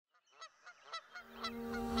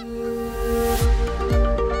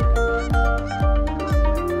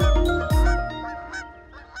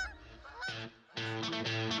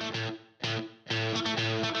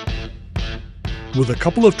With a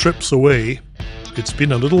couple of trips away, it's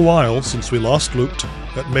been a little while since we last looked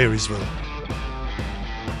at Marysville.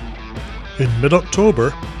 In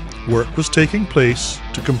mid-October, work was taking place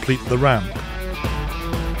to complete the ramp.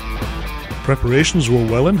 Preparations were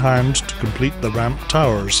well in hand to complete the ramp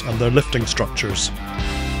towers and their lifting structures.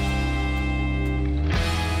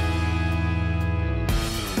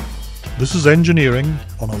 This is engineering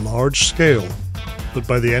on a large scale, but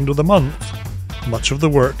by the end of the month, much of the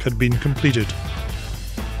work had been completed.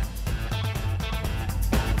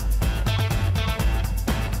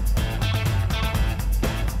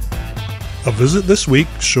 A visit this week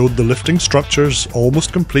showed the lifting structures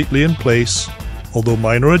almost completely in place, although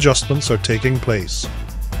minor adjustments are taking place.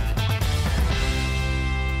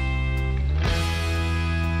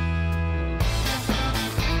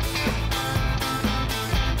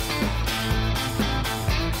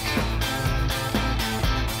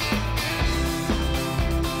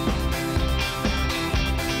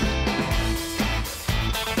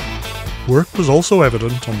 Work was also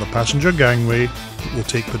evident on the passenger gangway that will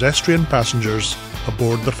take pedestrian passengers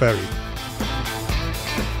aboard the ferry.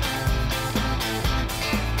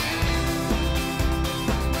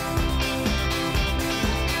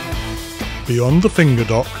 Beyond the finger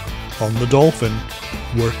dock, on the Dolphin,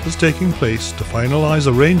 work was taking place to finalise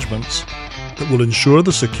arrangements that will ensure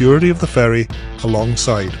the security of the ferry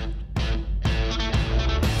alongside.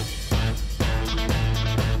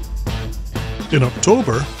 In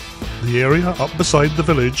October, the area up beside the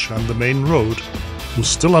village and the main road was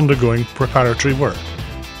still undergoing preparatory work,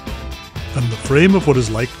 and the frame of what is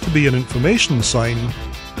like to be an information sign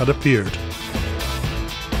had appeared.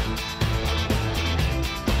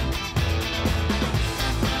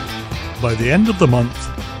 By the end of the month,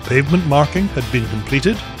 pavement marking had been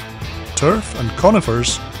completed, turf and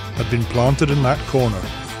conifers had been planted in that corner.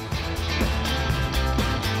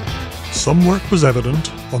 Some work was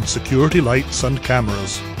evident on security lights and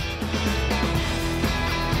cameras.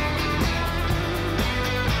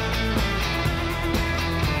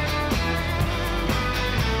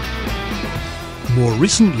 More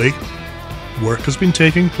recently, work has been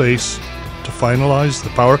taking place to finalise the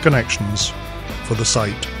power connections for the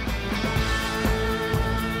site.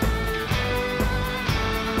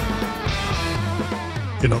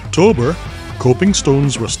 In October, coping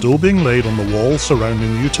stones were still being laid on the wall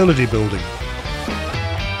surrounding the utility building.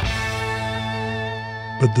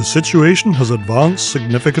 But the situation has advanced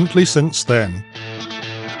significantly since then.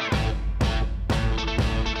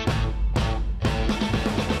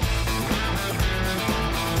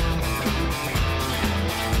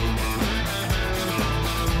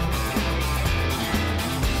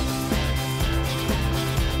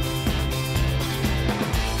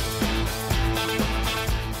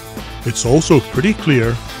 It's also pretty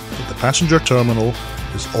clear that the passenger terminal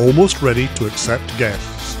is almost ready to accept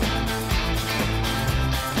guests.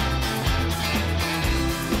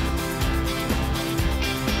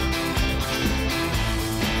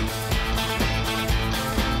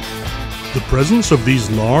 The presence of these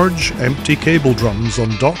large, empty cable drums on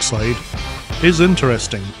dockside is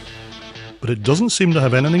interesting, but it doesn't seem to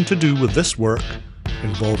have anything to do with this work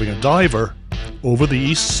involving a diver over the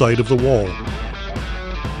east side of the wall.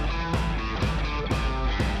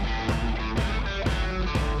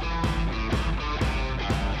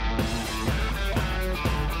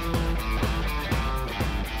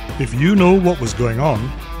 If you know what was going on,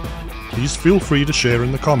 please feel free to share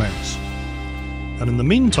in the comments. And in the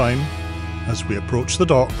meantime, as we approach the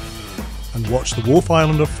dock and watch the Wolf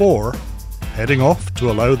Islander 4 heading off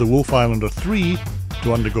to allow the Wolf Islander 3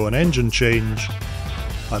 to undergo an engine change,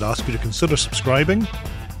 I'd ask you to consider subscribing,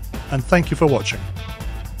 and thank you for watching.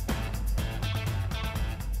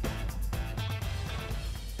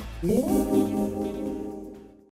 Yeah.